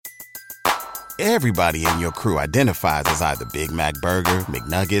Everybody in your crew identifies as either Big Mac Burger,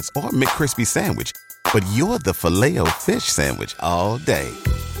 McNuggets, or McCrispy Sandwich. But you're the Filet-O-Fish Sandwich all day.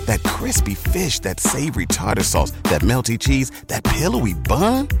 That crispy fish, that savory tartar sauce, that melty cheese, that pillowy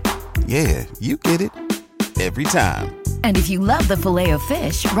bun. Yeah, you get it. Every time. And if you love the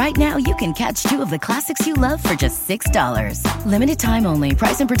Filet-O-Fish, right now you can catch two of the classics you love for just $6. Limited time only.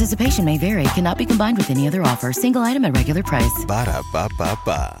 Price and participation may vary. Cannot be combined with any other offer. Single item at regular price.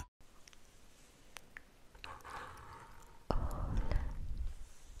 Ba-da-ba-ba-ba.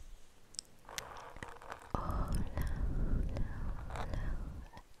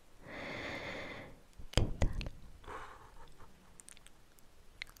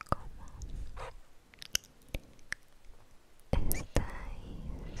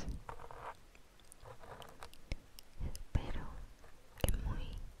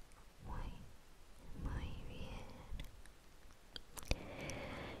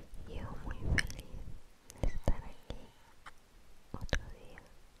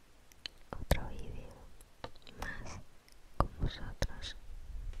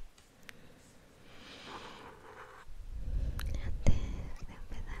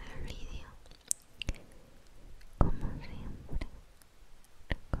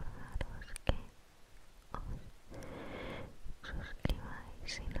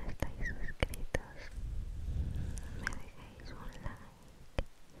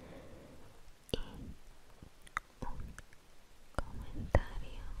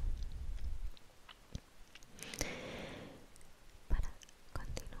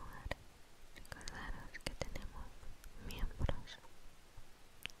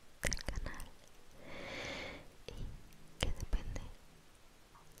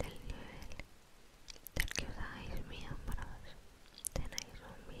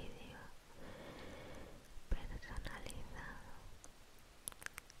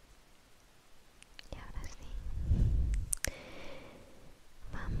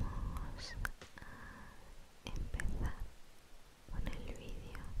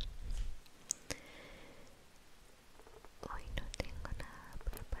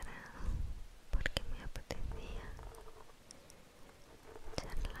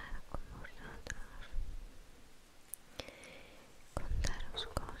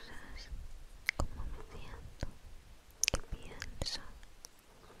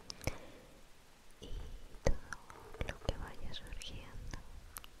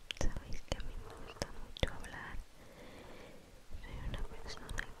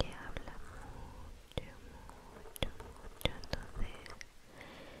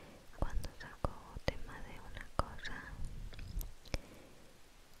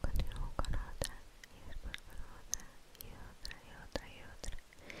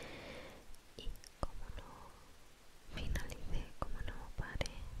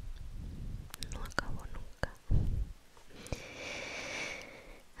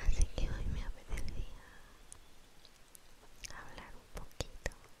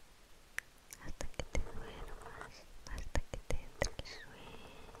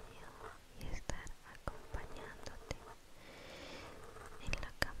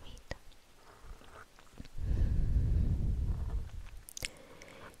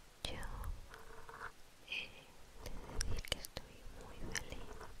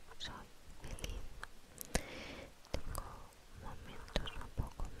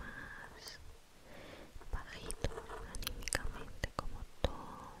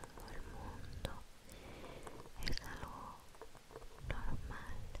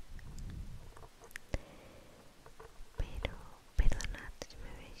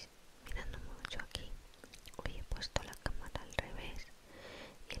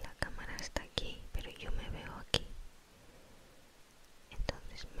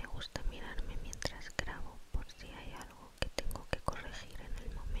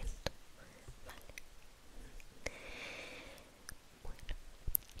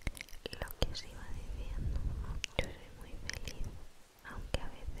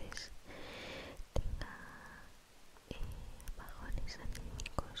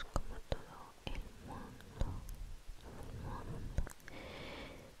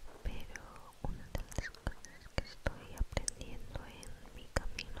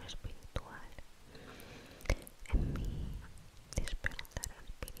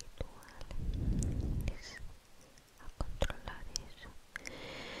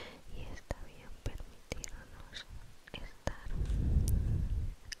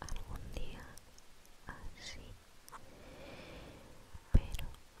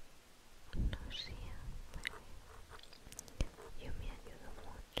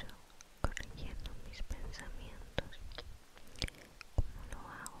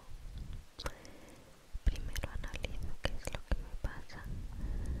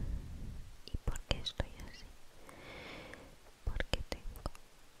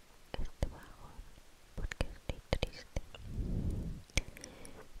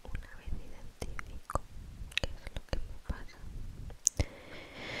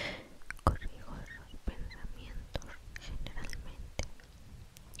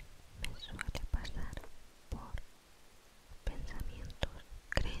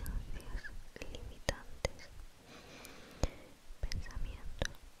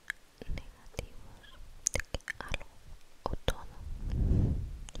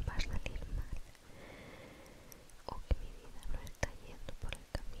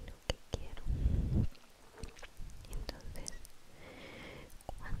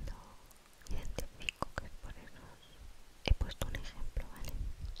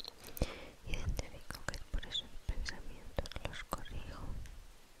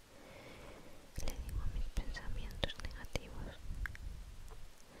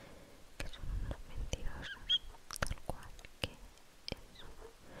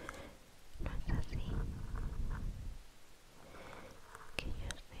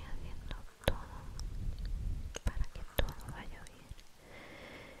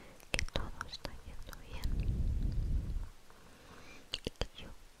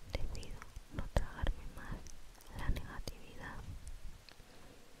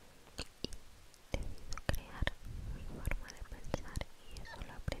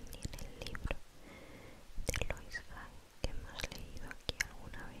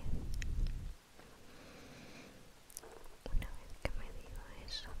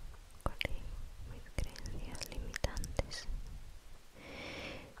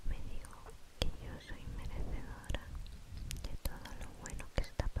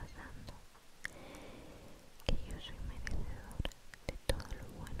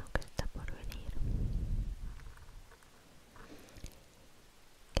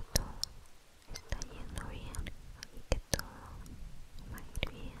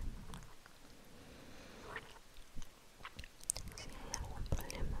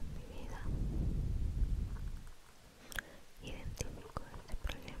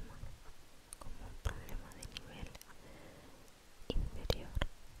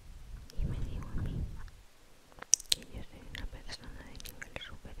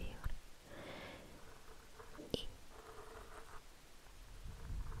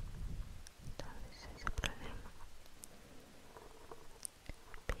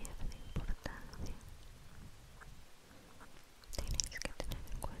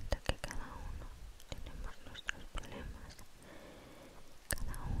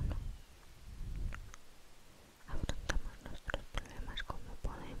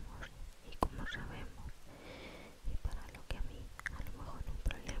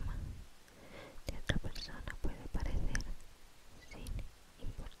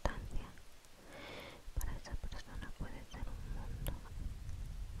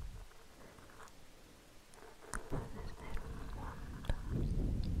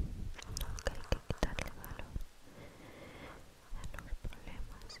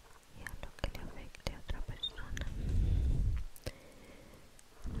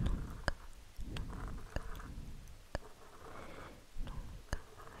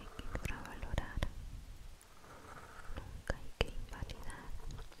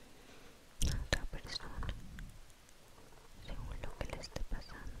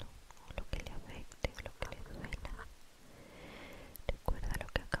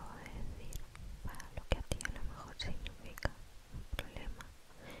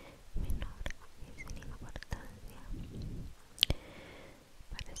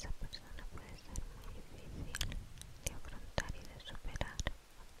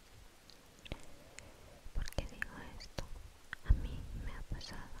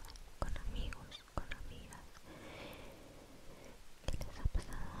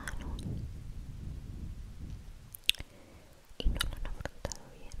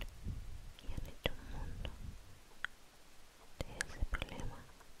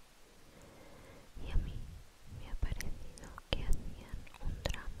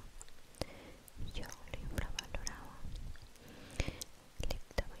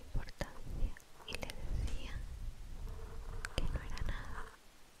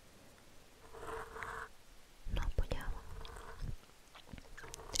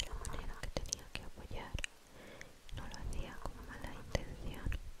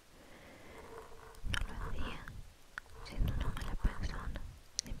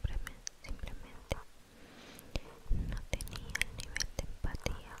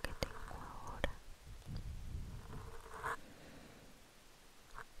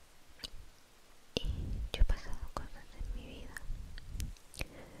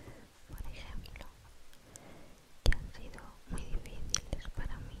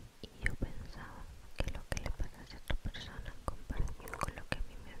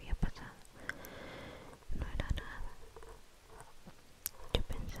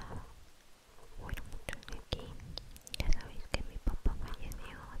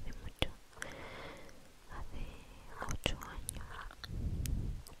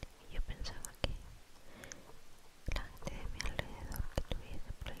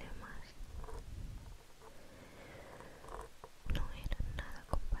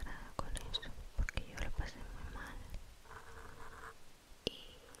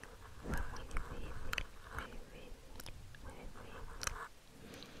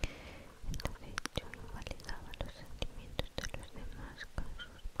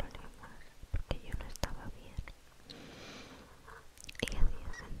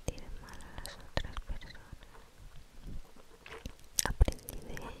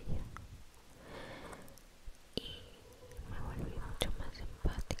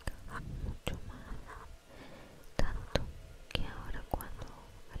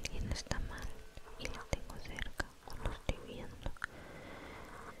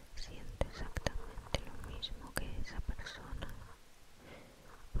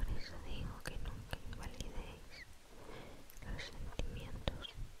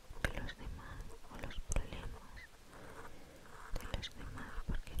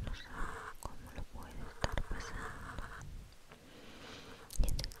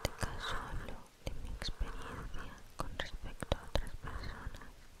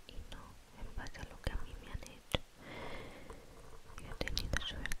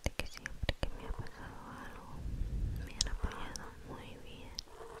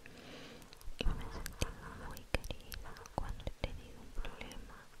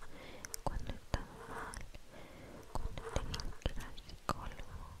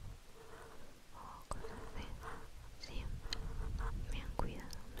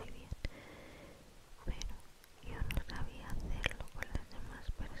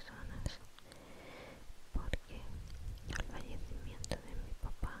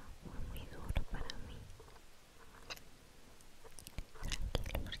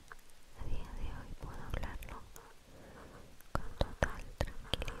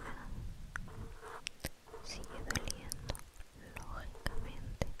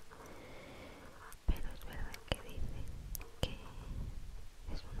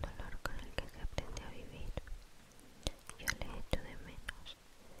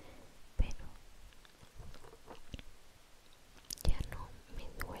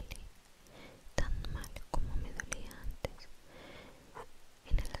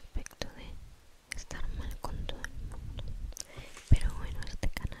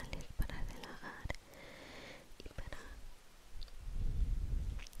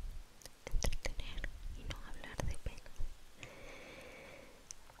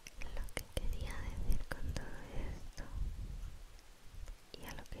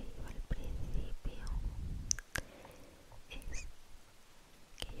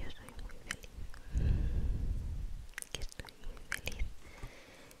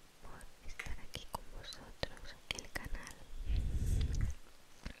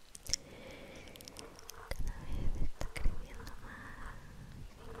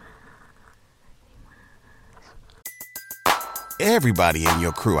 Everybody in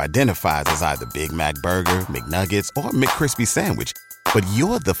your crew identifies as either Big Mac Burger, McNuggets, or McCrispy Sandwich. But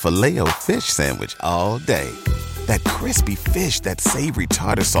you're the Filet-O-Fish Sandwich all day. That crispy fish, that savory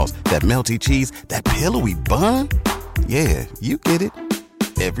tartar sauce, that melty cheese, that pillowy bun. Yeah, you get it.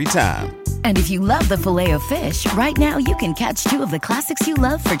 Every time. And if you love the Filet-O-Fish, right now you can catch two of the classics you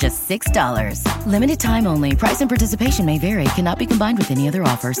love for just $6. Limited time only. Price and participation may vary. Cannot be combined with any other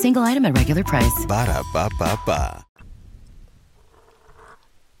offer. Single item at regular price. Ba-da-ba-ba-ba.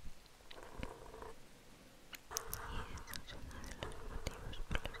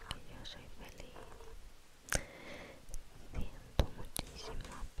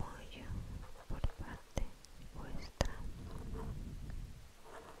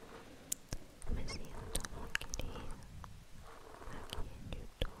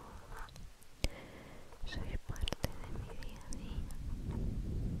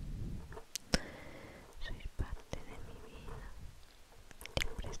 Sois parte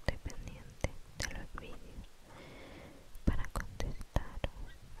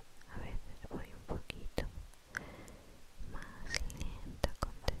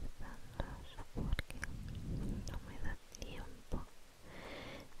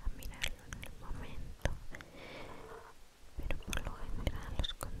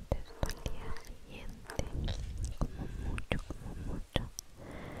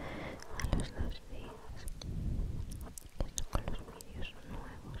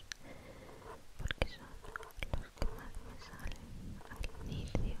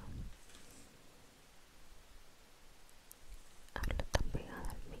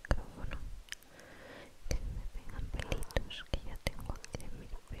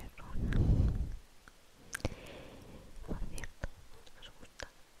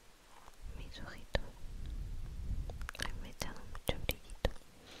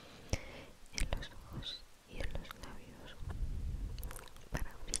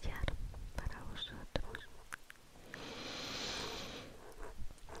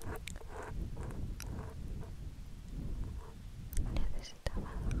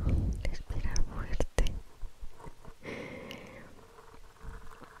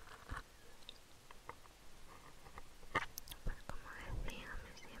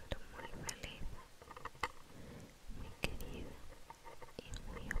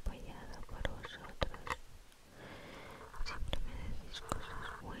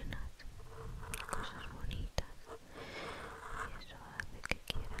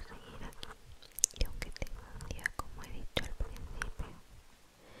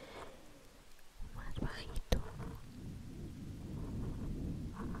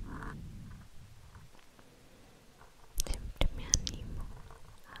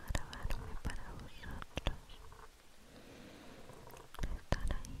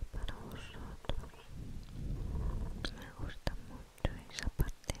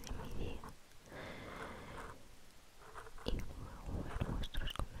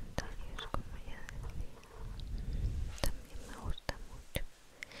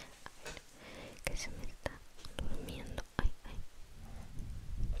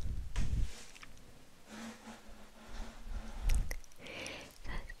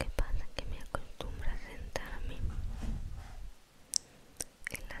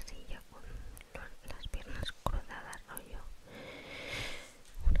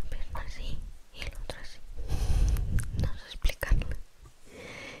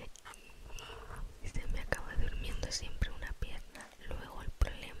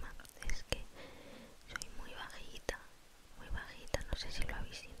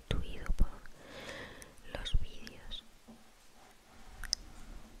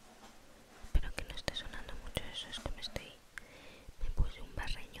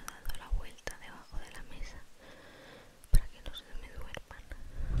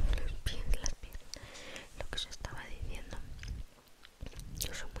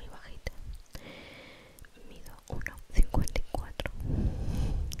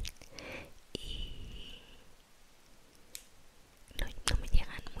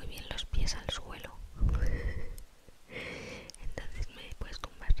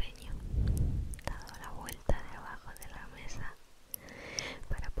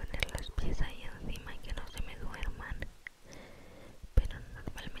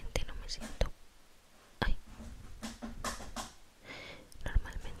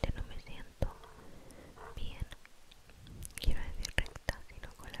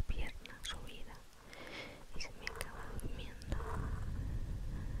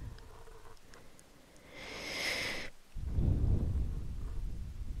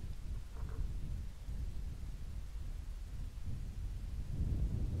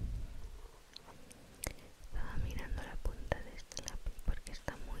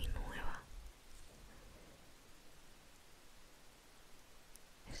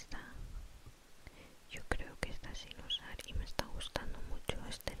esta. Yo creo que está sin usar y me está gustando mucho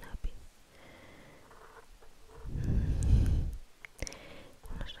este lápiz.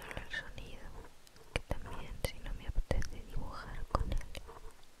 No solo el sonido, que también si no me apetece dibujar con él.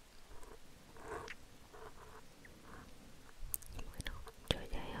 Bueno, yo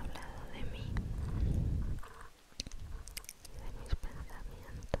ya he hablado de mí y de mis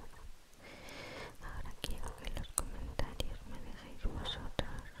pensamientos. Ahora quiero que en los comentarios me dejéis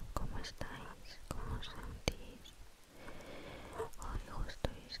vosotros cómo estáis, cómo os sentís. Hoy justo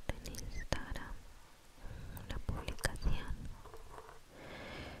habéis tenido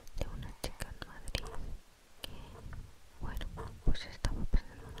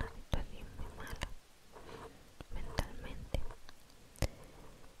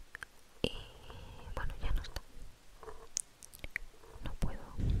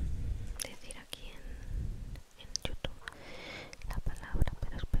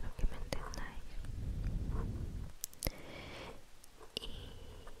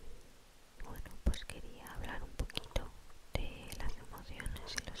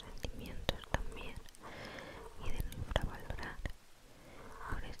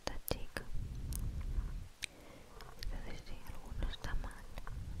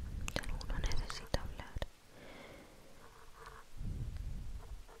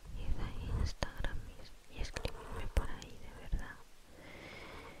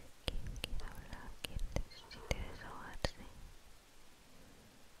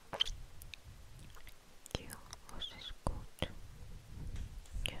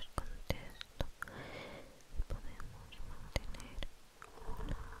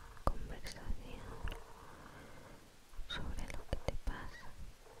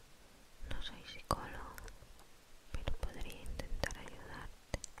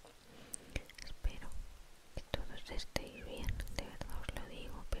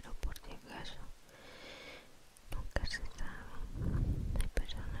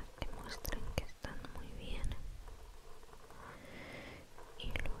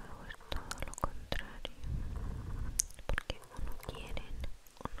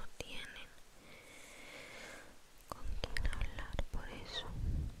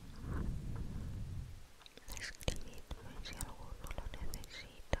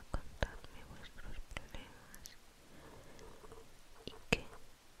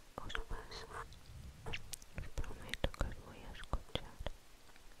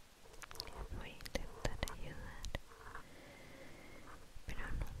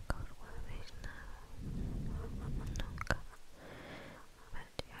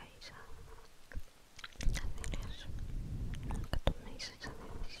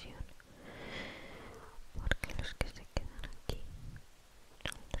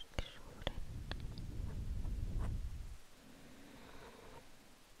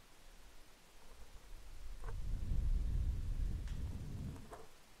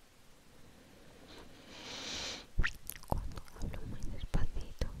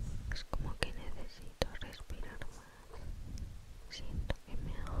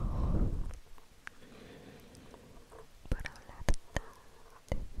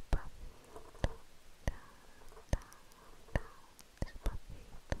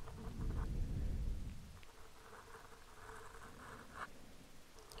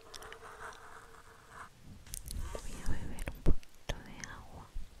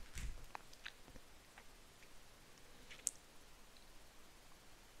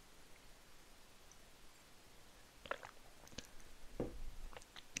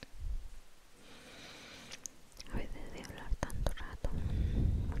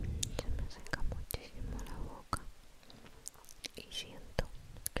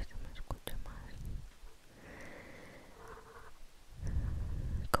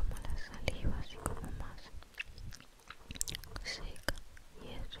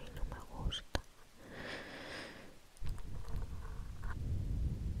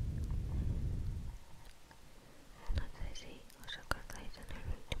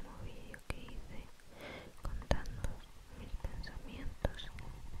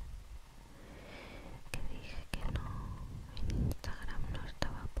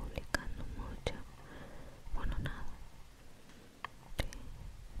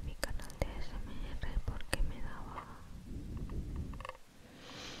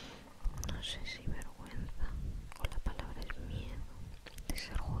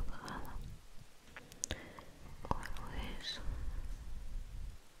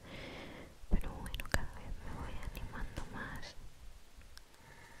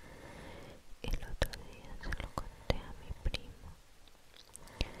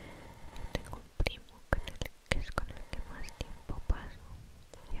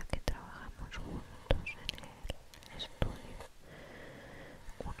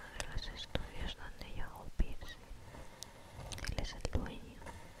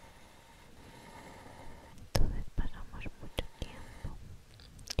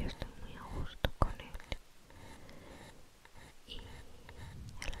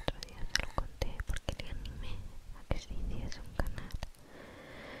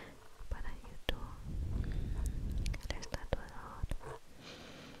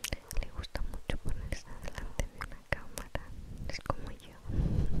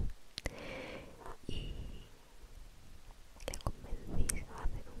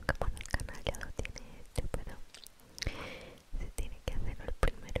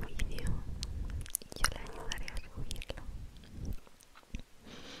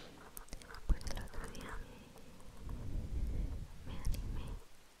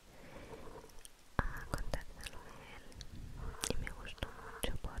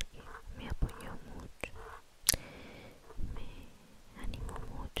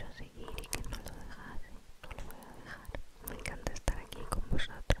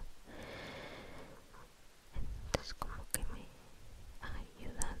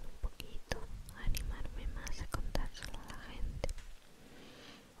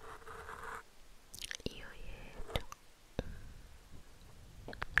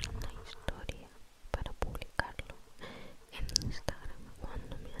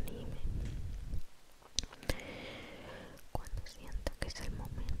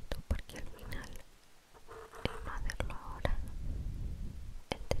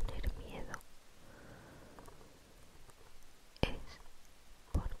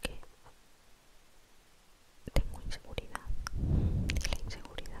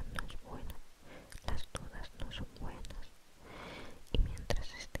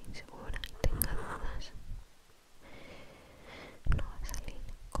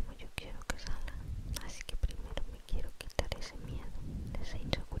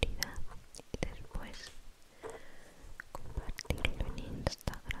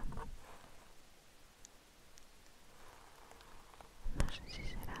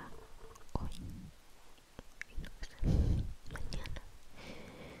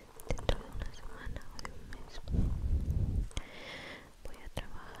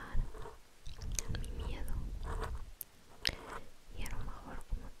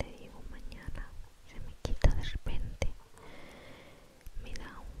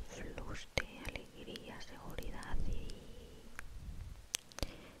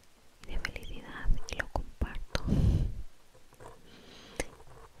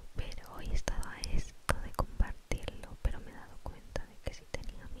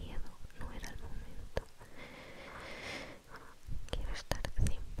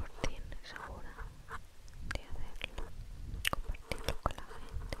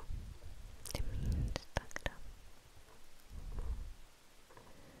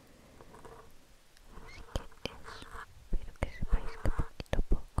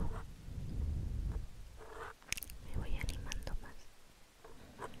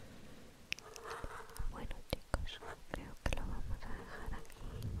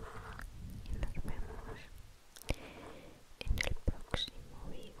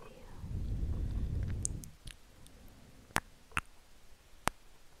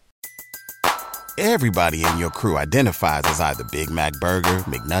Everybody in your crew identifies as either Big Mac Burger,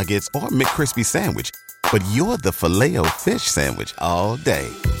 McNuggets, or McCrispy Sandwich. But you're the Filet-O-Fish Sandwich all day.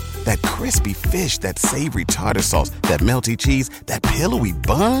 That crispy fish, that savory tartar sauce, that melty cheese, that pillowy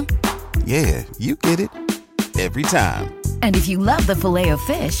bun. Yeah, you get it. Every time. And if you love the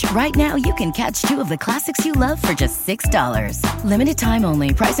Filet-O-Fish, right now you can catch two of the classics you love for just $6. Limited time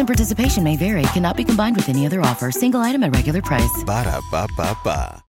only. Price and participation may vary. Cannot be combined with any other offer. Single item at regular price. Ba-da-ba-ba-ba.